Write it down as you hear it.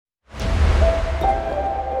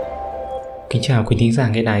Kính chào quý thính giả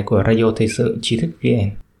nghe đài của Radio Thời sự Trí thức VN.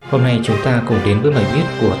 Hôm nay chúng ta cùng đến với bài viết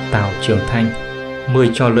của Tào Trường Thanh, 10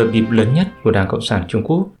 trò lừa bịp lớn nhất của Đảng Cộng sản Trung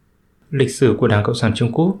Quốc. Lịch sử của Đảng Cộng sản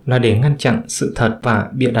Trung Quốc là để ngăn chặn sự thật và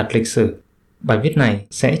bịa đặt lịch sử. Bài viết này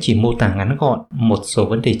sẽ chỉ mô tả ngắn gọn một số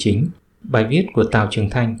vấn đề chính. Bài viết của Tào Trường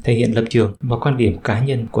Thanh thể hiện lập trường và quan điểm cá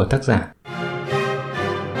nhân của tác giả.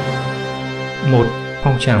 1.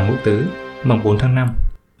 Phong trào Ngũ Tứ, mồng 4 tháng 5.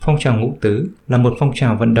 Phong trào Ngũ Tứ là một phong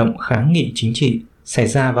trào vận động kháng nghị chính trị xảy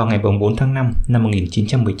ra vào ngày 4 tháng 5 năm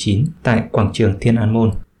 1919 tại quảng trường Thiên An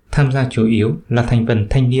Môn. Tham gia chủ yếu là thành phần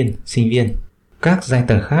thanh niên, sinh viên. Các giai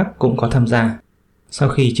tầng khác cũng có tham gia. Sau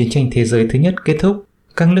khi chiến tranh thế giới thứ nhất kết thúc,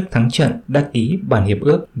 các nước thắng trận đã ký bản hiệp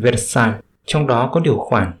ước Versailles, trong đó có điều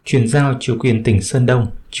khoản chuyển giao chủ quyền tỉnh Sơn Đông,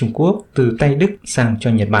 Trung Quốc từ tay Đức sang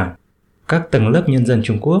cho Nhật Bản. Các tầng lớp nhân dân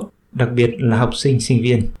Trung Quốc, đặc biệt là học sinh, sinh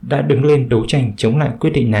viên, đã đứng lên đấu tranh chống lại quyết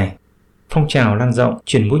định này. Phong trào lan rộng,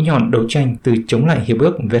 chuyển mũi nhọn đấu tranh từ chống lại hiệp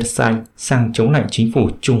ước Versailles sang chống lại chính phủ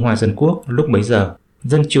Trung Hoa Dân Quốc lúc bấy giờ.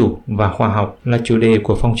 Dân chủ và khoa học là chủ đề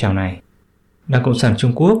của phong trào này. Đảng Cộng sản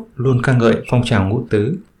Trung Quốc luôn ca ngợi phong trào Ngũ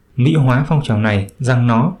Tứ, mỹ hóa phong trào này rằng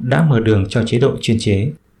nó đã mở đường cho chế độ chuyên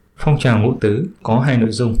chế. Phong trào Ngũ Tứ có hai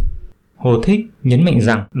nội dung. Hồ Thích nhấn mạnh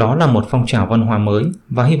rằng đó là một phong trào văn hóa mới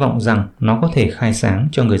và hy vọng rằng nó có thể khai sáng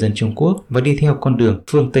cho người dân Trung Quốc và đi theo con đường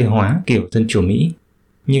phương Tây hóa kiểu dân chủ Mỹ.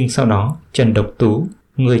 Nhưng sau đó, Trần Độc Tú,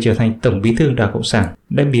 người trở thành Tổng bí thư Đảng Cộng sản,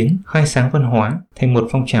 đã biến khai sáng văn hóa thành một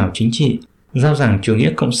phong trào chính trị, giao giảng chủ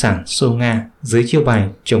nghĩa cộng sản Xô Nga dưới chiêu bài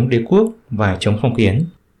chống đế quốc và chống phong kiến.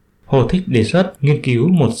 Hồ Thích đề xuất nghiên cứu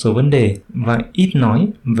một số vấn đề và ít nói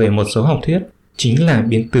về một số học thuyết, chính là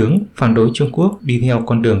biến tướng phản đối Trung Quốc đi theo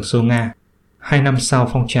con đường Xô Nga. 2 năm sau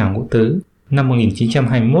phong trào Ngũ Tứ, năm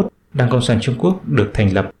 1921, Đảng Cộng sản Trung Quốc được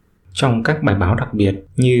thành lập. Trong các bài báo đặc biệt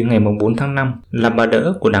như ngày 4 tháng 5 là bà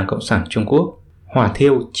đỡ của Đảng Cộng sản Trung Quốc, hỏa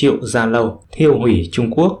thiêu Triệu Gia Lâu, thiêu hủy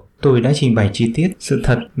Trung Quốc, tôi đã trình bày chi tiết sự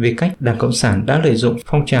thật về cách Đảng Cộng sản đã lợi dụng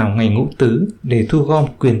phong trào ngày Ngũ Tứ để thu gom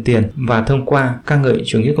quyền tiền và thông qua ca ngợi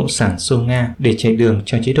chủ nghĩa cộng sản Xô Nga để chạy đường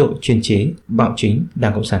cho chế độ chuyên chế, bạo chính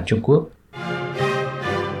Đảng Cộng sản Trung Quốc.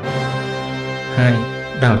 2.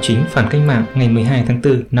 Đảo chính phản cách mạng ngày 12 tháng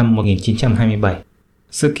 4 năm 1927.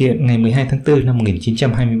 Sự kiện ngày 12 tháng 4 năm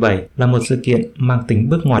 1927 là một sự kiện mang tính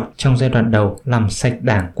bước ngoặt trong giai đoạn đầu làm sạch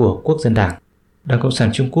đảng của Quốc dân đảng. Đảng Cộng sản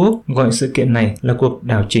Trung Quốc gọi sự kiện này là cuộc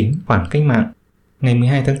đảo chính phản cách mạng. Ngày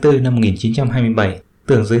 12 tháng 4 năm 1927,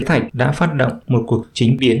 Tưởng Giới Thạch đã phát động một cuộc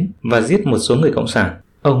chính biến và giết một số người cộng sản.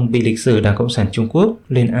 Ông bị lịch sử Đảng Cộng sản Trung Quốc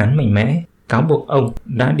lên án mạnh mẽ, cáo buộc ông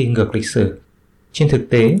đã đi ngược lịch sử. Trên thực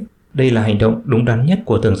tế, đây là hành động đúng đắn nhất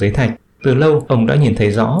của Tưởng Giới Thạch. Từ lâu, ông đã nhìn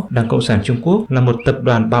thấy rõ Đảng Cộng sản Trung Quốc là một tập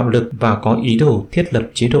đoàn bạo lực và có ý đồ thiết lập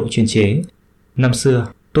chế độ chuyên chế. Năm xưa,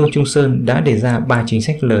 Tô Trung Sơn đã đề ra 3 chính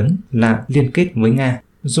sách lớn là liên kết với Nga,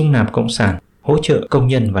 dung nạp cộng sản, hỗ trợ công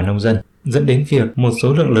nhân và nông dân, dẫn đến việc một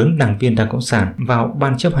số lượng lớn đảng viên Đảng Cộng sản vào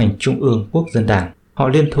Ban chấp hành Trung ương Quốc dân đảng. Họ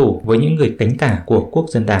liên thủ với những người cánh tả của Quốc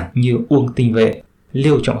dân đảng như Uông Tinh Vệ,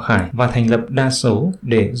 Liêu Trọng Khải và thành lập đa số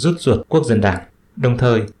để rút ruột Quốc dân đảng. Đồng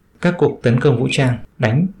thời, các cuộc tấn công vũ trang,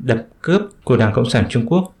 đánh, đập, cướp của Đảng Cộng sản Trung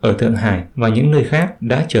Quốc ở Thượng Hải và những nơi khác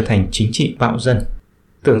đã trở thành chính trị bạo dân.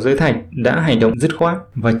 Tưởng Giới Thạch đã hành động dứt khoát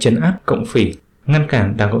và trấn áp cộng phỉ, ngăn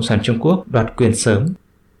cản Đảng Cộng sản Trung Quốc đoạt quyền sớm.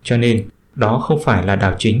 Cho nên, đó không phải là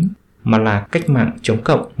đảo chính, mà là cách mạng chống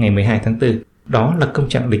cộng ngày 12 tháng 4. Đó là công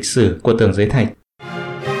trạng lịch sử của Tưởng Giới Thạch.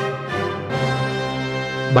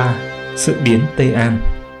 3. Sự biến Tây An.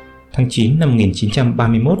 Tháng 9 năm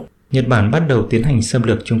 1931, Nhật Bản bắt đầu tiến hành xâm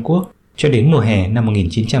lược Trung Quốc. Cho đến mùa hè năm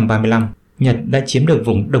 1935, Nhật đã chiếm được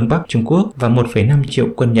vùng Đông Bắc Trung Quốc và 1,5 triệu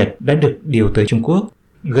quân Nhật đã được điều tới Trung Quốc,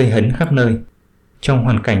 gây hấn khắp nơi. Trong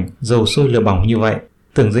hoàn cảnh dầu sôi lửa bỏng như vậy,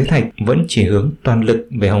 Tưởng Giới Thạch vẫn chỉ hướng toàn lực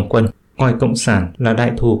về Hồng quân, coi cộng sản là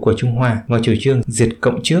đại thù của Trung Hoa và chủ trương diệt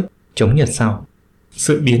cộng trước, chống Nhật sau.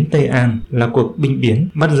 Sự biến Tây An là cuộc binh biến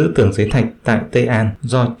bắt giữ Tưởng Giới Thạch tại Tây An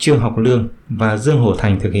do Trương Học Lương và Dương Hổ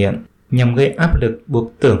Thành thực hiện, nhằm gây áp lực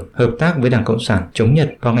buộc Tưởng hợp tác với Đảng Cộng sản chống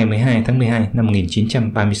Nhật vào ngày 12 tháng 12 năm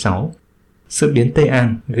 1936. Sự biến Tây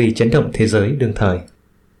An gây chấn động thế giới đương thời.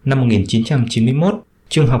 Năm 1991,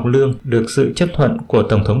 Trương Học Lương được sự chấp thuận của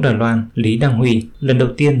Tổng thống Đài Loan Lý Đăng Huy lần đầu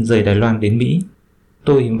tiên rời Đài Loan đến Mỹ.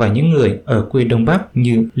 Tôi và những người ở quê Đông Bắc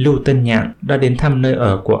như Lưu Tân Nhạn đã đến thăm nơi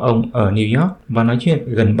ở của ông ở New York và nói chuyện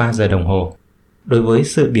gần 3 giờ đồng hồ. Đối với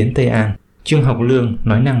sự biến Tây An, Trương Học Lương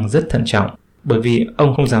nói năng rất thận trọng, bởi vì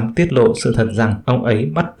ông không dám tiết lộ sự thật rằng ông ấy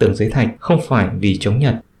bắt Tưởng Giới Thạch không phải vì chống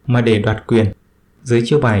Nhật mà để đoạt quyền. Dưới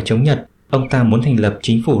chiêu bài chống Nhật, ông ta muốn thành lập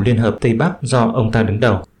chính phủ liên hợp Tây Bắc do ông ta đứng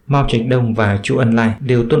đầu. Mao Trạch Đông và Chu Ân Lai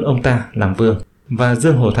đều tôn ông ta làm vương. và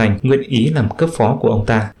Dương Hổ Thành nguyện ý làm cấp phó của ông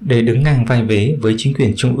ta để đứng ngang vai vế với chính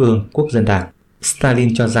quyền trung ương Quốc dân đảng.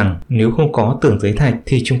 Stalin cho rằng nếu không có Tưởng Giới Thạch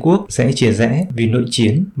thì Trung Quốc sẽ chia rẽ vì nội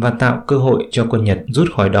chiến và tạo cơ hội cho quân Nhật rút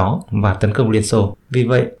khỏi đó và tấn công Liên Xô. Vì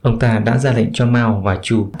vậy, ông ta đã ra lệnh cho Mao và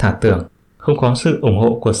Chu thả Tưởng. Không có sự ủng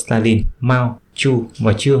hộ của Stalin, Mao, Chu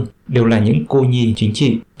và Chương đều là những cô nhi chính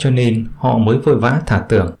trị, cho nên họ mới vội vã thả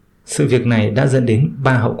Tưởng. Sự việc này đã dẫn đến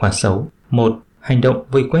 3 hậu quả xấu. 1. Hành động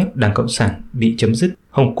vây quét Đảng Cộng sản bị chấm dứt,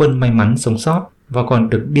 Hồng quân may mắn sống sót và còn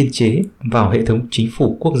được biên chế vào hệ thống chính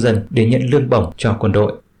phủ quốc dân để nhận lương bổng cho quân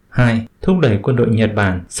đội. 2. Thúc đẩy quân đội Nhật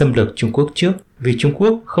Bản xâm lược Trung Quốc trước vì Trung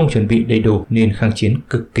Quốc không chuẩn bị đầy đủ nên kháng chiến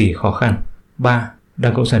cực kỳ khó khăn. 3.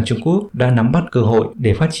 Đảng Cộng sản Trung Quốc đã nắm bắt cơ hội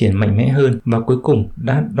để phát triển mạnh mẽ hơn và cuối cùng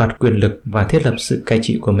đã đoạt quyền lực và thiết lập sự cai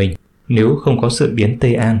trị của mình. Nếu không có sự biến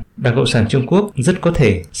Tây An, Đảng Cộng sản Trung Quốc rất có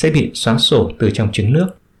thể sẽ bị xóa sổ từ trong trứng nước.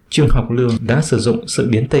 Trương Học Lương đã sử dụng sự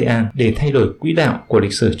biến Tây An để thay đổi quỹ đạo của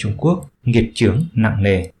lịch sử Trung Quốc, nghiệt chướng nặng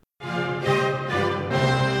nề.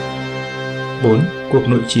 4. Cuộc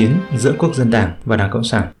nội chiến giữa Quốc dân đảng và Đảng Cộng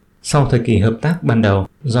sản. Sau thời kỳ hợp tác ban đầu,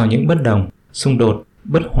 do những bất đồng, xung đột,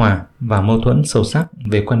 bất hòa và mâu thuẫn sâu sắc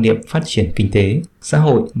về quan niệm phát triển kinh tế, xã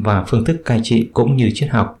hội và phương thức cai trị cũng như triết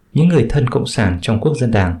học, những người thân cộng sản trong Quốc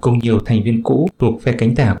dân đảng cùng nhiều thành viên cũ thuộc phe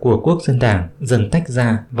cánh tả của Quốc dân đảng dần tách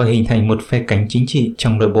ra và hình thành một phe cánh chính trị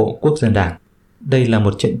trong nội bộ Quốc dân đảng. Đây là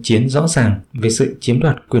một trận chiến rõ ràng về sự chiếm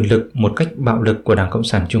đoạt quyền lực một cách bạo lực của Đảng Cộng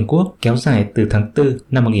sản Trung Quốc kéo dài từ tháng 4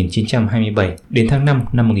 năm 1927 đến tháng 5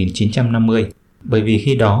 năm 1950. Bởi vì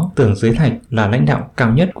khi đó Tưởng Giới Thạch là lãnh đạo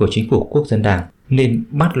cao nhất của chính phủ Quốc dân đảng, nên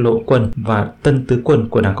Bát Lộ quân và Tân Tứ quân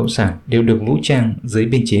của Đảng Cộng sản đều được vũ trang dưới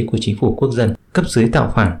biên chế của chính phủ quốc dân. Cấp dưới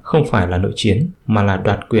tạo phản không phải là nội chiến mà là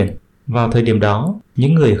đoạt quyền. Vào thời điểm đó,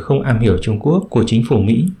 những người không am hiểu Trung Quốc của chính phủ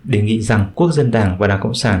Mỹ đề nghị rằng Quốc dân đảng và Đảng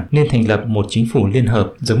Cộng sản nên thành lập một chính phủ liên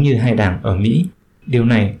hợp giống như hai đảng ở Mỹ. Điều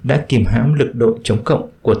này đã kìm hãm lực độ chống cộng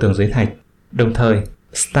của Tưởng Giới Thạch. Đồng thời,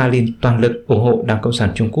 Stalin toàn lực ủng hộ Đảng Cộng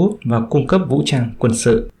sản Trung Quốc và cung cấp vũ trang quân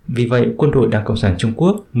sự. Vì vậy, quân đội Đảng Cộng sản Trung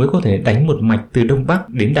Quốc mới có thể đánh một mạch từ Đông Bắc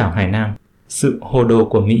đến đảo Hải Nam. Sự hồ đồ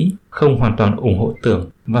của Mỹ không hoàn toàn ủng hộ Tưởng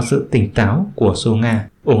và sự tỉnh táo của Xô Nga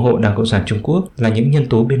ủng hộ Đảng Cộng sản Trung Quốc là những nhân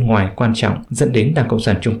tố bên ngoài quan trọng dẫn đến Đảng Cộng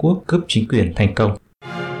sản Trung Quốc cướp chính quyền thành công.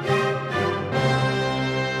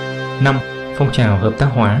 5. Phong trào hợp tác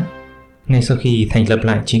hóa. Ngay sau khi thành lập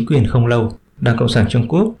lại chính quyền không lâu, Đảng Cộng sản Trung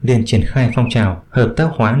Quốc liền triển khai phong trào hợp tác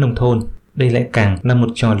hóa nông thôn. Đây lại càng là một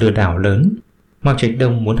trò lừa đảo lớn. Mao Trạch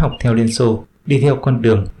Đông muốn học theo Liên Xô, đi theo con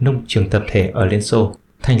đường nông trường tập thể ở Liên Xô,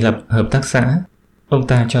 thành lập hợp tác xã. Ông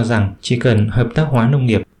ta cho rằng chỉ cần hợp tác hóa nông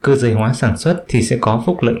nghiệp, cơ giới hóa sản xuất thì sẽ có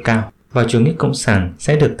phúc lợi cao và chủ nghĩa cộng sản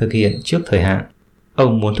sẽ được thực hiện trước thời hạn.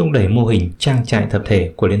 Ông muốn thúc đẩy mô hình trang trại tập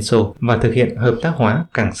thể của Liên Xô và thực hiện hợp tác hóa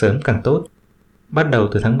càng sớm càng tốt. Bắt đầu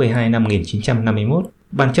từ tháng 12 năm 1951,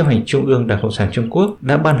 Ban chấp hành Trung ương Đảng Cộng sản Trung Quốc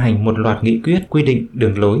đã ban hành một loạt nghị quyết quy định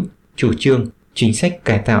đường lối, chủ trương, chính sách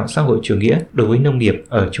cải tạo xã hội chủ nghĩa đối với nông nghiệp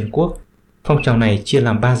ở Trung Quốc. Phong trào này chia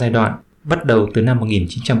làm 3 giai đoạn, bắt đầu từ năm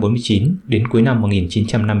 1949 đến cuối năm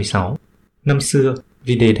 1956. Năm xưa,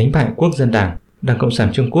 vì để đánh bại Quốc dân đảng, Đảng Cộng sản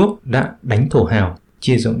Trung Quốc đã đánh thổ hào,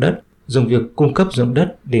 chia ruộng đất, dùng việc cung cấp ruộng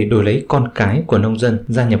đất để đổi lấy con cái của nông dân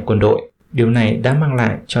gia nhập quân đội. Điều này đã mang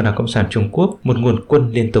lại cho Đảng Cộng sản Trung Quốc một nguồn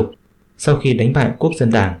quân liên tục. Sau khi đánh bại Quốc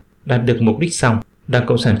dân đảng, đạt được mục đích xong, Đảng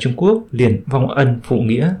Cộng sản Trung Quốc liền vong ân phụ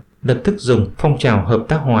nghĩa, lập tức dùng phong trào hợp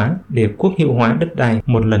tác hóa để quốc hữu hóa đất đai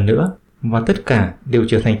một lần nữa, và tất cả đều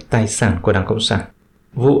trở thành tài sản của Đảng Cộng sản.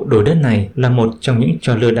 Vụ đổi đất này là một trong những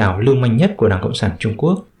trò lừa đảo lưu manh nhất của Đảng Cộng sản Trung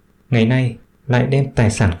Quốc. Ngày nay, lại đem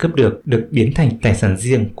tài sản cướp được biến thành tài sản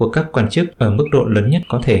riêng của các quan chức ở mức độ lớn nhất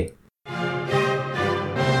có thể.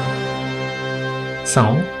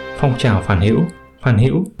 6. Phong trào phản hữu. Phản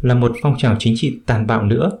hữu là một phong trào chính trị tàn bạo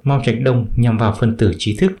nữa Mao Trạch Đông nhằm vào phân tử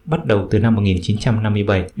trí thức bắt đầu từ năm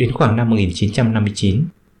 1957 đến khoảng năm 1959.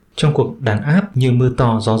 Trong cuộc đàn áp như mưa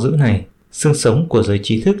to gió dữ này, xương sống của giới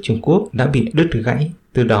trí thức Trung Quốc đã bị đứt gãy.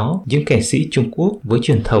 Từ đó, những kẻ sĩ Trung Quốc với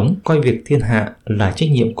truyền thống coi việc thiên hạ là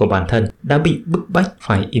trách nhiệm của bản thân đã bị bức bách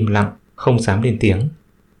phải im lặng, không dám lên tiếng.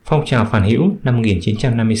 Phong trào phản hữu năm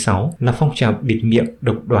 1956 là phong trào bịt miệng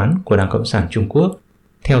độc đoán của Đảng Cộng sản Trung Quốc.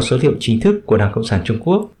 Theo số liệu chính thức của Đảng Cộng sản Trung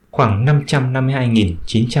Quốc, khoảng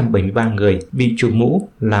 552.973 người bị chụp mũ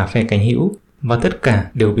là phe cánh hữu và tất cả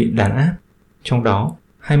đều bị đàn áp. Trong đó,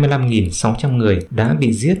 25.600 người đã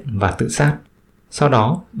bị giết và tự sát. Sau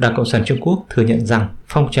đó, Đảng Cộng sản Trung Quốc thừa nhận rằng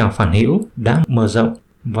phong trào phản hữu đã mở rộng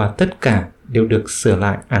và tất cả đều được sửa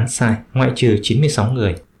lại án sai, ngoại trừ 96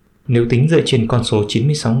 người. Nếu tính dựa trên con số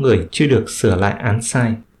 96 người chưa được sửa lại án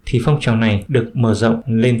sai, thì phong trào này được mở rộng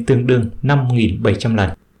lên tương đương 5.700 lần.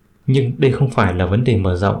 Nhưng đây không phải là vấn đề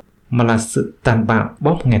mở rộng, mà là sự tàn bạo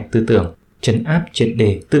bóp nghẹt tư tưởng, trấn áp triệt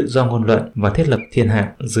để tự do ngôn luận và thiết lập thiên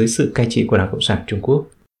hạ dưới sự cai trị của Đảng Cộng sản Trung Quốc.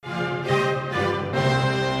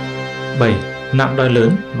 7. Nạn đói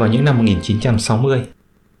lớn vào những năm 1960.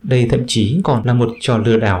 Đây thậm chí còn là một trò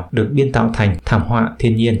lừa đảo được biên tạo thành thảm họa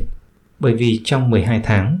thiên nhiên. Bởi vì trong 12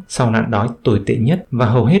 tháng sau nạn đói tồi tệ nhất và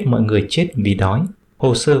hầu hết mọi người chết vì đói,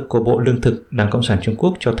 hồ sơ của Bộ Lương thực Đảng Cộng sản Trung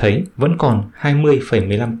Quốc cho thấy vẫn còn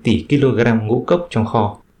 20,15 tỷ kg ngũ cốc trong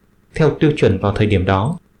kho. Theo tiêu chuẩn vào thời điểm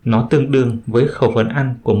đó, nó tương đương với khẩu phần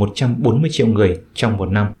ăn của 140 triệu người trong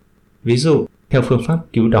một năm. Ví dụ, theo phương pháp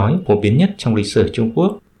cứu đói phổ biến nhất trong lịch sử Trung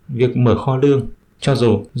Quốc, việc mở kho lương, cho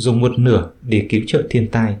dù dùng một nửa để cứu trợ thiên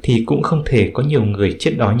tai thì cũng không thể có nhiều người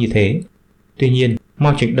chết đói như thế. Tuy nhiên,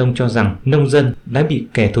 Mao Trạch Đông cho rằng nông dân đã bị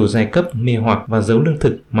kẻ thù giai cấp mê hoặc và giấu lương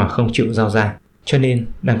thực mà không chịu giao ra. Cho nên,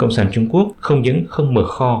 Đảng Cộng sản Trung Quốc không những không mở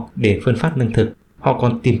kho để phân phát lương thực, họ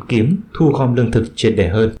còn tìm kiếm thu gom lương thực triệt để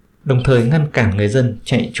hơn, đồng thời ngăn cản người dân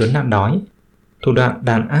chạy trốn nạn đói. Thủ đoạn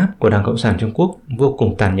đàn áp của Đảng Cộng sản Trung Quốc vô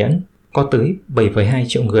cùng tàn nhẫn, có tới 7,2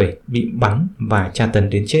 triệu người bị bắn và tra tấn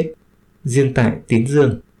đến chết. Riêng tại Tín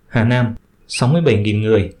Dương, Hà Nam, 67.000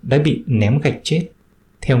 người đã bị ném gạch chết.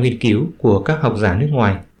 Theo nghiên cứu của các học giả nước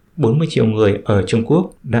ngoài, 40 triệu người ở Trung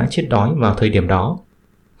Quốc đã chết đói vào thời điểm đó.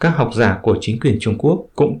 Các học giả của chính quyền Trung Quốc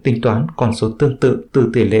cũng tính toán con số tương tự từ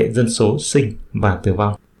tỷ lệ dân số sinh và tử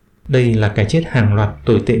vong. Đây là cái chết hàng loạt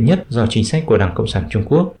tồi tệ nhất do chính sách của Đảng Cộng sản Trung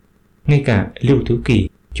Quốc. Ngay cả Lưu Thiếu Kỳ,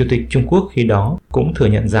 Chủ tịch Trung Quốc khi đó cũng thừa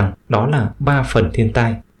nhận rằng đó là 3 phần thiên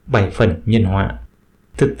tai, 7 phần nhân họa.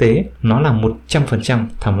 Thực tế, nó là 100%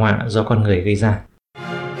 thảm họa do con người gây ra.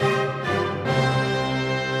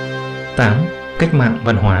 8. Cách mạng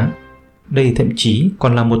văn hóa. Đây thậm chí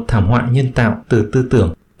còn là một thảm họa nhân tạo từ tư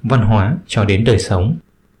tưởng, văn hóa cho đến đời sống.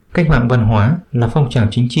 Cách mạng văn hóa là phong trào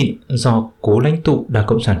chính trị do cố lãnh tụ Đảng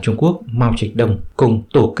Cộng sản Trung Quốc Mao Trạch Đông cùng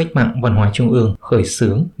Tổ Cách mạng Văn hóa Trung ương khởi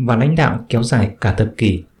xướng và lãnh đạo kéo dài cả thập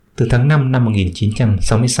kỷ, từ tháng 5 năm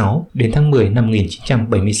 1966 đến tháng 10 năm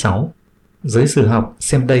 1976. Giới sử học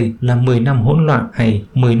xem đây là 10 năm hỗn loạn hay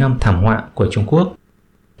 10 năm thảm họa của Trung Quốc.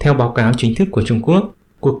 Theo báo cáo chính thức của Trung Quốc,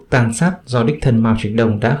 cuộc tàn sát do đích thân Mao Trạch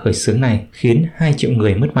Đông đã khởi xướng này khiến 2 triệu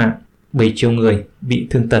người mất mạng, 7 triệu người bị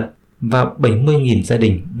thương tật và 70.000 gia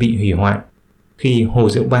đình bị hủy hoại. Khi Hồ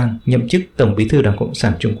Diệu Bang nhậm chức Tổng bí thư Đảng Cộng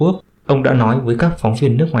sản Trung Quốc, ông đã nói với các phóng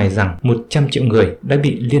viên nước ngoài rằng 100 triệu người đã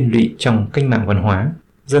bị liên lụy trong cách mạng văn hóa.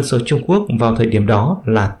 Dân số Trung Quốc vào thời điểm đó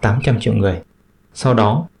là 800 triệu người. Sau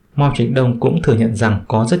đó, Mao Trạch Đông cũng thừa nhận rằng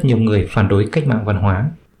có rất nhiều người phản đối cách mạng văn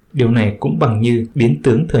hóa. Điều này cũng bằng như biến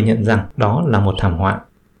tướng thừa nhận rằng đó là một thảm họa.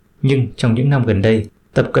 Nhưng trong những năm gần đây,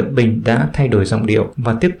 Tập Cận Bình đã thay đổi giọng điệu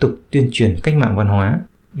và tiếp tục tuyên truyền cách mạng văn hóa.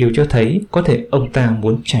 Điều cho thấy có thể ông ta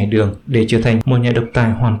muốn trải đường để trở thành một nhà độc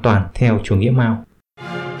tài hoàn toàn theo chủ nghĩa Mao.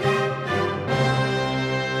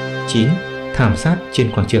 9. Thảm sát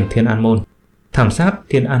trên quảng trường Thiên An Môn. Thảm sát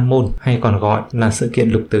Thiên An Môn hay còn gọi là sự kiện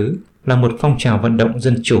Lục Tứ là một phong trào vận động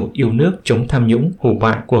dân chủ yêu nước chống tham nhũng hủ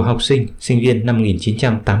bại của học sinh, sinh viên năm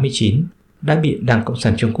 1989 đã bị Đảng Cộng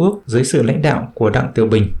sản Trung Quốc dưới sự lãnh đạo của Đặng Tiểu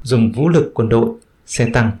Bình dùng vũ lực quân đội, xe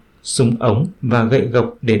tăng, súng ống và gậy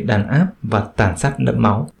gộc để đàn áp và tàn sát đẫm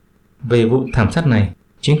máu. Về vụ thảm sát này,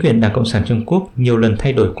 chính quyền Đảng Cộng sản Trung Quốc nhiều lần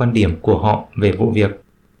thay đổi quan điểm của họ về vụ việc.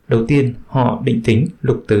 Đầu tiên, họ định tính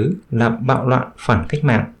Lục Tứ là bạo loạn phản cách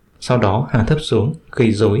mạng, sau đó hạ thấp xuống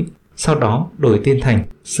gây rối, sau đó đổi tên thành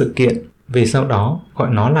sự kiện, về sau đó gọi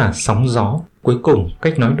nó là sóng gió, cuối cùng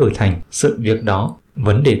cách nói đổi thành sự việc đó,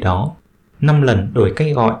 vấn đề đó. 5 lần đổi cách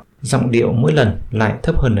gọi, giọng điệu mỗi lần lại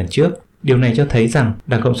thấp hơn lần trước. Điều này cho thấy rằng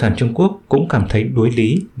Đảng Cộng sản Trung Quốc cũng cảm thấy đối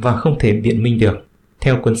lý và không thể biện minh được.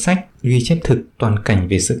 Theo cuốn sách ghi chép thực toàn cảnh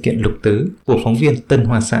về sự kiện Lục Tứ của phóng viên Tân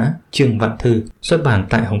Hoa Xã Trương Vạn Thư xuất bản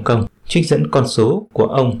tại Hồng Kông, trích dẫn con số của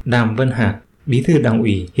ông Đàm Vân Hạc, Bí thư Đảng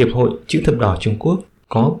ủy Hiệp hội Chữ Thập Đỏ Trung Quốc,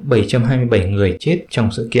 có 727 người chết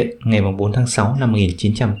trong sự kiện ngày 4 tháng 6 năm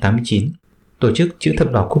 1989. Tổ chức Chữ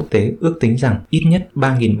Thập Đỏ Quốc tế ước tính rằng ít nhất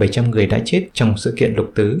 3.700 người đã chết trong sự kiện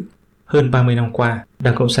Lục Tứ. Hơn 30 năm qua,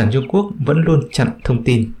 Đảng Cộng sản Trung Quốc vẫn luôn chặn thông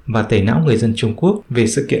tin và tẩy não người dân Trung Quốc về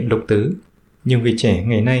sự kiện Lục Tứ. Nhưng người trẻ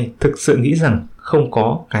ngày nay thực sự nghĩ rằng không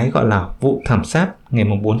có cái gọi là vụ thảm sát ngày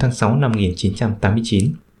 4 tháng 6 năm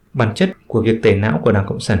 1989. Bản chất của việc tẩy não của Đảng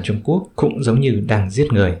Cộng sản Trung Quốc cũng giống như đang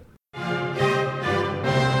giết người.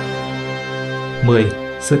 10.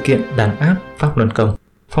 Sự kiện đàn áp Pháp Luân Công.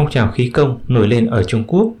 Phong trào khí công nổi lên ở Trung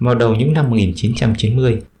Quốc vào đầu những năm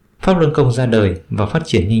 1990. Pháp Luân Công ra đời và phát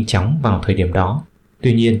triển nhanh chóng vào thời điểm đó.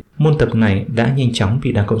 Tuy nhiên, môn tập này đã nhanh chóng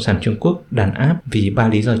bị Đảng Cộng sản Trung Quốc đàn áp vì 3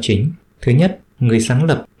 lý do chính. Thứ nhất, người sáng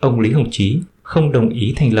lập, ông Lý Hồng Chí, không đồng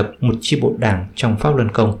ý thành lập một chi bộ đảng trong Pháp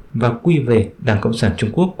Luân Công và quy về Đảng Cộng sản Trung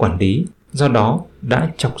Quốc quản lý, do đó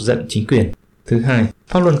đã chọc giận chính quyền. Thứ hai,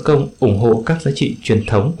 Pháp Luân Công ủng hộ các giá trị truyền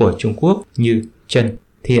thống của Trung Quốc như chân,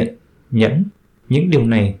 thiện, nhẫn. Những điều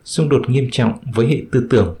này xung đột nghiêm trọng với hệ tư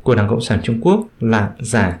tưởng của Đảng Cộng sản Trung Quốc là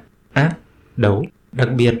giả, ác, đấu, đặc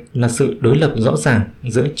biệt là sự đối lập rõ ràng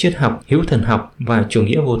giữa triết học, hữu thần học và chủ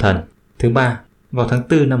nghĩa vô thần. Thứ ba, vào tháng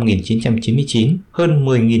 4 năm 1999, hơn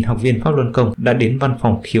 10.000 học viên Pháp Luân Công đã đến văn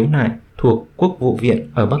phòng khiếu nại thuộc Quốc vụ viện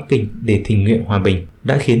ở Bắc Kinh để thỉnh nguyện hòa bình,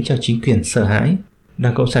 đã khiến cho chính quyền sợ hãi.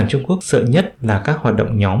 Đảng Cộng sản Trung Quốc sợ nhất là các hoạt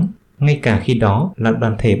động nhóm, ngay cả khi đó là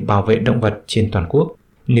đoàn thể bảo vệ động vật trên toàn quốc.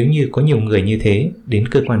 Nếu như có nhiều người như thế đến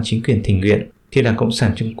cơ quan chính quyền thỉnh nguyện, thì Đảng Cộng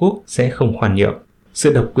sản Trung Quốc sẽ không khoan nhượng.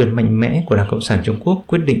 Sự độc quyền mạnh mẽ của Đảng Cộng sản Trung Quốc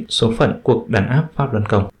quyết định số phận cuộc đàn áp Pháp Luân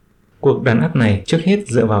Công. Cuộc đàn áp này trước hết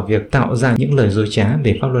dựa vào việc tạo ra những lời dối trá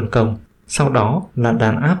về Pháp Luân Công, sau đó là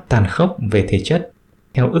đàn áp tàn khốc về thể chất.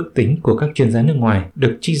 Theo ước tính của các chuyên gia nước ngoài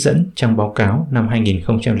được trích dẫn trong báo cáo năm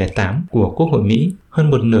 2008 của Quốc hội Mỹ, hơn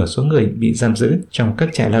một nửa số người bị giam giữ trong các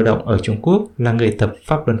trại lao động ở Trung Quốc là người tập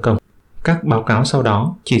Pháp Luân Công. Các báo cáo sau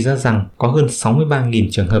đó chỉ ra rằng có hơn 63.000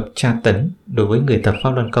 trường hợp tra tấn đối với người tập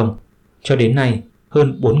Pháp Luân Công. Cho đến nay,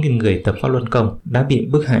 hơn 4.000 người tập Pháp Luân Công đã bị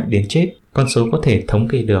bức hại đến chết, con số có thể thống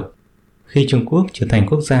kê được. Khi Trung Quốc trở thành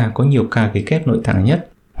quốc gia có nhiều ca cấy ghép nội tạng nhất,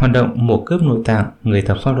 hoạt động mổ cướp nội tạng người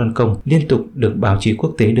tập Pháp Luân Công liên tục được báo chí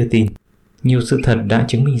quốc tế đưa tin. Nhiều sự thật đã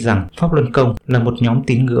chứng minh rằng Pháp Luân Công là một nhóm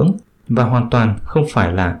tín ngưỡng và hoàn toàn không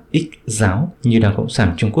phải là ích giáo như Đảng Cộng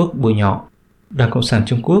sản Trung Quốc bôi nhọ. Đảng Cộng sản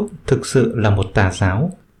Trung Quốc thực sự là một tà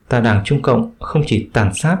giáo. Tà đảng Trung Cộng không chỉ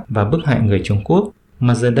tàn sát và bức hại người Trung Quốc,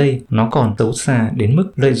 mà giờ đây nó còn xấu xa đến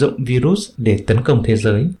mức lợi dụng virus để tấn công thế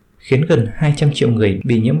giới, khiến gần 200 triệu người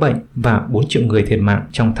bị nhiễm bệnh và 4 triệu người thiệt mạng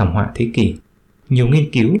trong thảm họa thế kỷ. Nhiều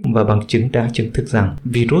nghiên cứu và bằng chứng đã chứng thực rằng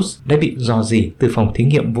virus đã bị rò rỉ từ phòng thí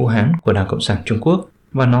nghiệm Vũ Hán của Đảng Cộng sản Trung Quốc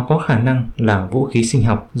và nó có khả năng là vũ khí sinh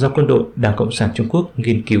học do quân đội Đảng Cộng sản Trung Quốc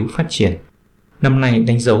nghiên cứu phát triển. Năm nay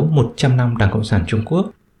đánh dấu 100 năm Đảng Cộng sản Trung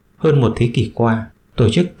Quốc. Hơn một thế kỷ qua, tổ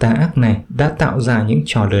chức tà ác này đã tạo ra những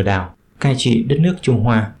trò lừa đảo, cai trị đất nước Trung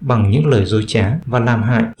Hoa bằng những lời dối trá và làm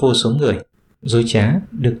hại vô số người. Dối trá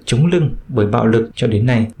được chống lưng bởi bạo lực cho đến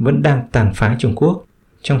nay vẫn đang tàn phá Trung Quốc.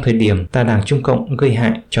 Trong thời điểm tà đảng Trung Cộng gây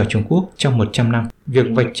hại cho Trung Quốc trong 100 năm, việc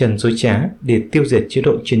vạch trần dối trá để tiêu diệt chế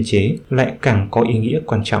độ chuyên chế lại càng có ý nghĩa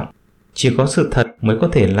quan trọng. Chỉ có sự thật mới có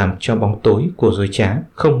thể làm cho bóng tối của dối trá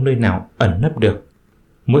không nơi nào ẩn nấp được.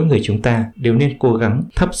 Mỗi người chúng ta đều nên cố gắng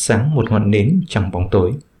thắp sáng một ngọn nến trong bóng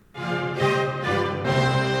tối.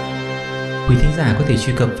 Quý thính giả có thể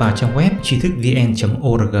truy cập vào trang web tri thức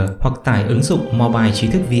vn.org hoặc tải ứng dụng mobile tri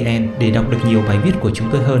thức vn để đọc được nhiều bài viết của chúng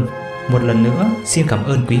tôi hơn. Một lần nữa, xin cảm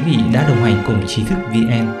ơn quý vị đã đồng hành cùng Tri thức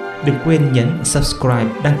VN. Đừng quên nhấn subscribe,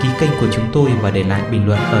 đăng ký kênh của chúng tôi và để lại bình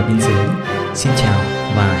luận ở bên dưới. Xin chào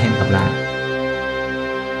và hẹn gặp lại.